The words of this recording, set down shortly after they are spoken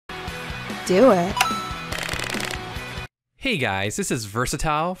do it. Hey guys, this is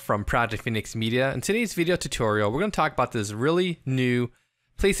Versatile from Project Phoenix Media. In today's video tutorial, we're going to talk about this really new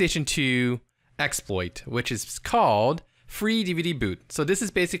PlayStation 2 exploit, which is called FreeDVDBoot. So this is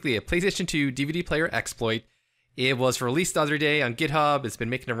basically a PlayStation 2 DVD player exploit. It was released the other day on GitHub. It's been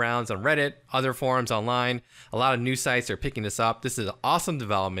making the rounds on Reddit, other forums online. A lot of news sites are picking this up. This is an awesome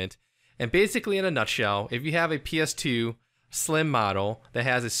development. And basically, in a nutshell, if you have a PS2 Slim model that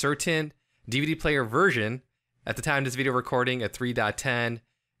has a certain DVD player version, at the time of this video recording, a 3.10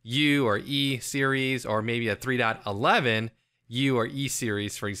 U or E series, or maybe a 3.11 U or E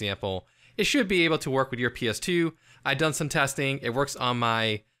series, for example, it should be able to work with your PS2. I've done some testing. It works on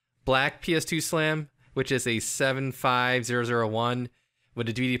my black PS2 Slim, which is a 75001 with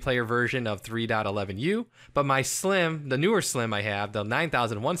a DVD player version of 3.11 U. But my Slim, the newer Slim I have, the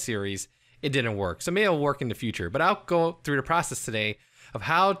 9001 series, it didn't work. So maybe it'll work in the future. But I'll go through the process today of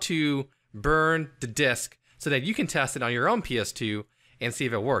how to burn the disc so that you can test it on your own PS2 and see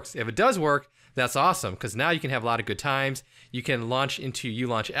if it works. If it does work, that's awesome, because now you can have a lot of good times. You can launch into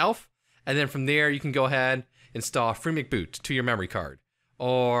ULaunchELF, and then from there you can go ahead, install FreeDVDBoot to your memory card.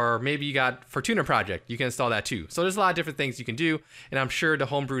 Or maybe you got Fortuna Project, you can install that too. So there's a lot of different things you can do, and I'm sure the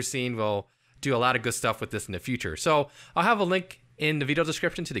homebrew scene will do a lot of good stuff with this in the future. So I'll have a link in the video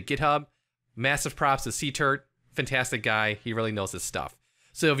description to the GitHub. Massive props to C-Turt, fantastic guy, he really knows his stuff.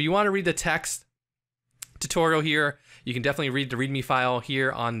 So if you want to read the text tutorial here, you can definitely read the README file here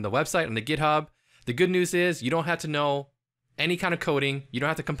on the website, on the GitHub. The good news is you don't have to know any kind of coding. You don't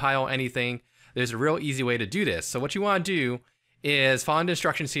have to compile anything. There's a real easy way to do this. So what you want to do is follow the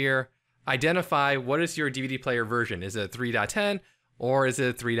instructions here. Identify what is your DVD player version. Is it 3.10 or is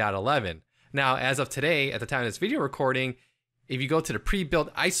it 3.11? Now, as of today, at the time of this video recording, if you go to the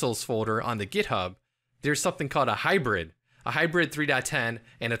pre-built ISOs folder on the GitHub, there's something called a hybrid 3.10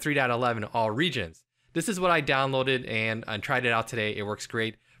 and a 3.11 all regions. This is what I downloaded and tried it out today. It works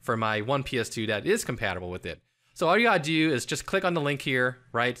great for my one PS2 that is compatible with it. So all you gotta do is just click on the link here,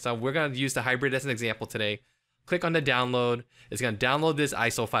 right? So we're gonna use the hybrid as an example today. Click on the download. It's gonna download this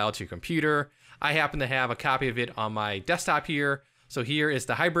ISO file to your computer. I happen to have a copy of it on my desktop here. So here is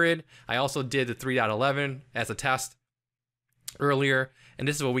the hybrid. I also did the 3.11 as a test earlier, and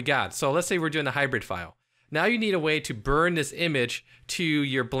this is what we got. So let's say we're doing the hybrid file. Now you need a way to burn this image to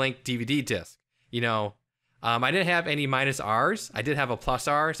your blank DVD disc. You know, I didn't have any -Rs. I did have a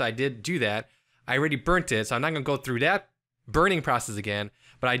 +R, so I did do that. I already burnt it, so I'm not going to go through that burning process again,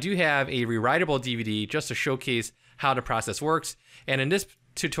 but I do have a rewritable DVD just to showcase how the process works. And in this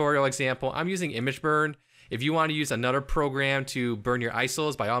tutorial example, I'm using ImageBurn. If you want to use another program to burn your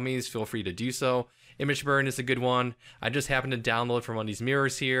ISOs, by all means, feel free to do so. ImageBurn is a good one. I just happened to download from one of these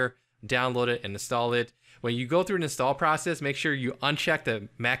mirrors here, download it and install it. When you go through an install process, make sure you uncheck the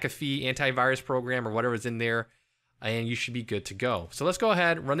McAfee antivirus program or whatever's in there, and you should be good to go. So let's go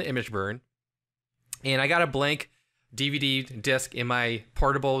ahead and run the image burn. And I got a blank DVD disc in my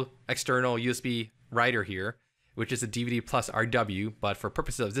portable external USB writer here, which is a DVD+RW, but for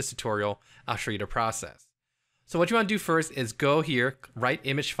purposes of this tutorial, I'll show you the process. So what you want to do first is go here, write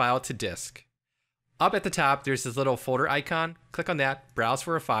image file to disk. Up at the top, there's this little folder icon. Click on that, browse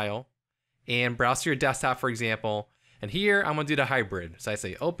for a file, and browse to your desktop, for example. And here, I'm gonna do the hybrid. So I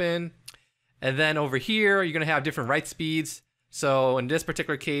say open, and then over here, you're gonna have different write speeds. So in this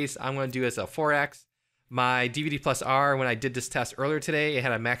particular case, I'm gonna do as a 4x. My DVD+R, when I did this test earlier today, it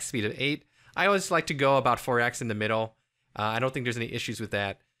had a max speed of 8. I always like to go about 4x in the middle. I don't think there's any issues with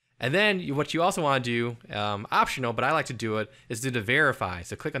that. And then what you also wanna do, optional, but I like to do it, is do the verify.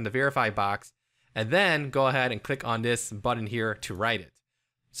 So click on the verify box, and then go ahead and click on this button here to write it.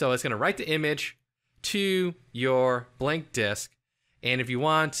 So it's going to write the image to your blank disk, and if you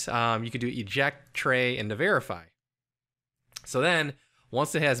want, you can do eject, tray, and the verify. So then,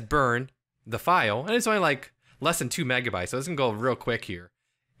 once it has burned the file, and it's only like less than 2 megabytes, so it's going to go real quick here,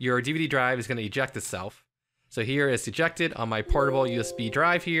 your DVD drive is going to eject itself. So here it's ejected on my portable USB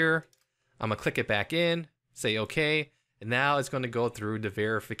drive here. I'm going to click it back in, say OK, and now it's going to go through the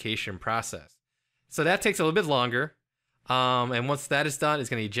verification process. So that takes a little bit longer. And once that is done, it's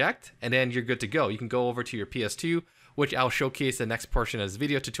going to eject, and then you're good to go. You can go over to your PS2, which I'll showcase the next portion of this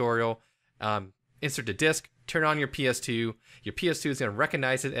video tutorial. Insert the disc, turn on your PS2. Your PS2 is going to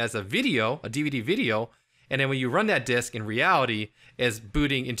recognize it as a video, a DVD video, and then when you run that disc, in reality, is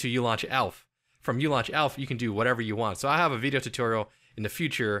booting into ULaunchELF. From ULaunchELF, you can do whatever you want. So I have a video tutorial in the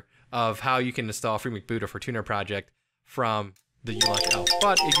future of how you can install FreeDVDBoot or Fortuna Project from the ULaunchELF.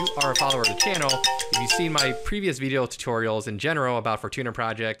 But if you are a follower of the channel, if you've seen my previous video tutorials in general about Fortuna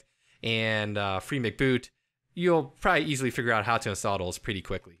Project and FreeDVDBoot, you'll probably easily figure out how to install those pretty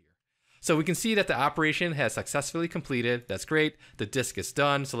quickly here. So we can see that the operation has successfully completed. That's great. The disk is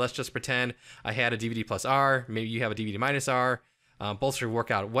done. So let's just pretend I had a DVD+R. Maybe you have a DVD-R. Both should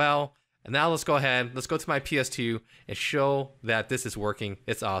work out well. And now let's go ahead. Let's go to my PS2 and show that this is working.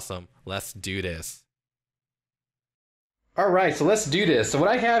 It's awesome. Let's do this. All right, so let's do this. So what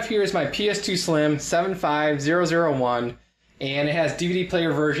I have here is my PS2 Slim 75001, and it has DVD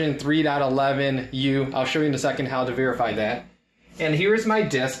player version 3.11U. I'll show you in a second how to verify that. And here's my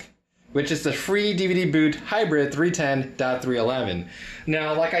disc, which is the FreeDVDBoot Hybrid 310.311.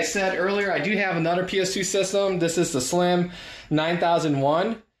 Now, like I said earlier, I do have another PS2 system. This is the Slim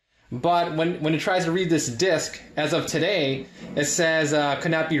 9001. But when it tries to read this disc, as of today, it says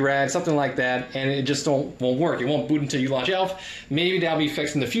could not be read, something like that, and it just won't work. It won't boot into ULaunchELF. Maybe that'll be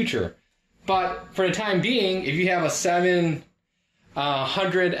fixed in the future. But for the time being, if you have a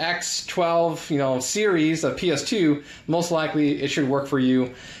 700X12 series of PS2, most likely it should work for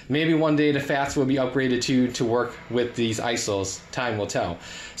you. Maybe one day the FATs will be upgraded to work with these ISOs. Time will tell.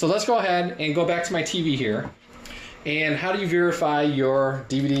 So let's go ahead and go back to my TV here. And how do you verify your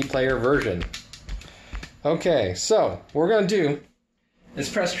DVD player version? Okay, so what we're going to do is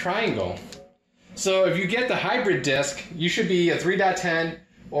press triangle. So if you get the hybrid disc, you should be a 3.10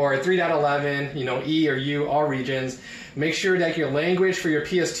 or a 3.11, E or U, all regions. Make sure that your language for your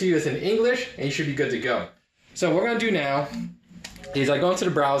PS2 is in English, and you should be good to go. So what we're going to do now is I go into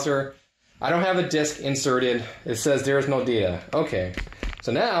the browser. I don't have a disc inserted. It says there is no data. Okay,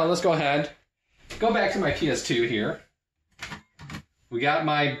 so now let's go ahead. Go back to my PS2 here. We got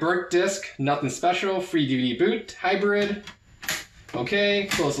my Burke disc, nothing special, FreeDVDBoot, hybrid. Okay,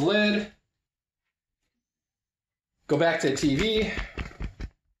 close the lid. Go back to the TV.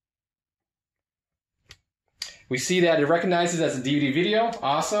 We see that it recognizes as a DVD video.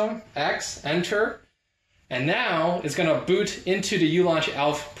 Awesome. X, enter. And now it's going to boot into the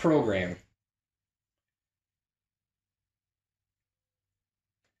ULaunchELF program.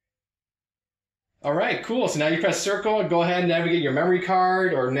 All right, cool. So now you press circle, go ahead and navigate your memory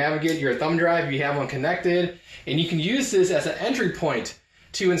card or navigate your thumb drive if you have one connected. And you can use this as an entry point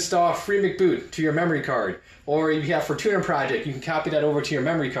to install FreeDVDBoot to your memory card. Or if you have Fortuna Project, you can copy that over to your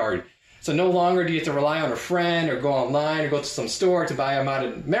memory card. So no longer do you have to rely on a friend or go online or go to some store to buy a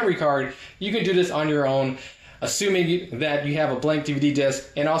modded memory card. You can do this on your own, assuming that you have a blank DVD disc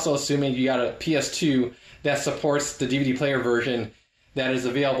and also assuming you got a PS2 that supports the DVD player version that is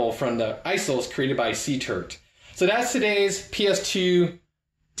available from the ISOs created by CTURT. So that's today's PS2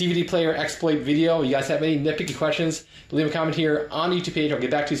 DVD player exploit video. You guys have any nitpicky questions, leave a comment here on the YouTube page. I'll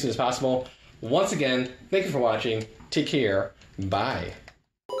get back to you as soon as possible. Once again, thank you for watching. Take care. Bye.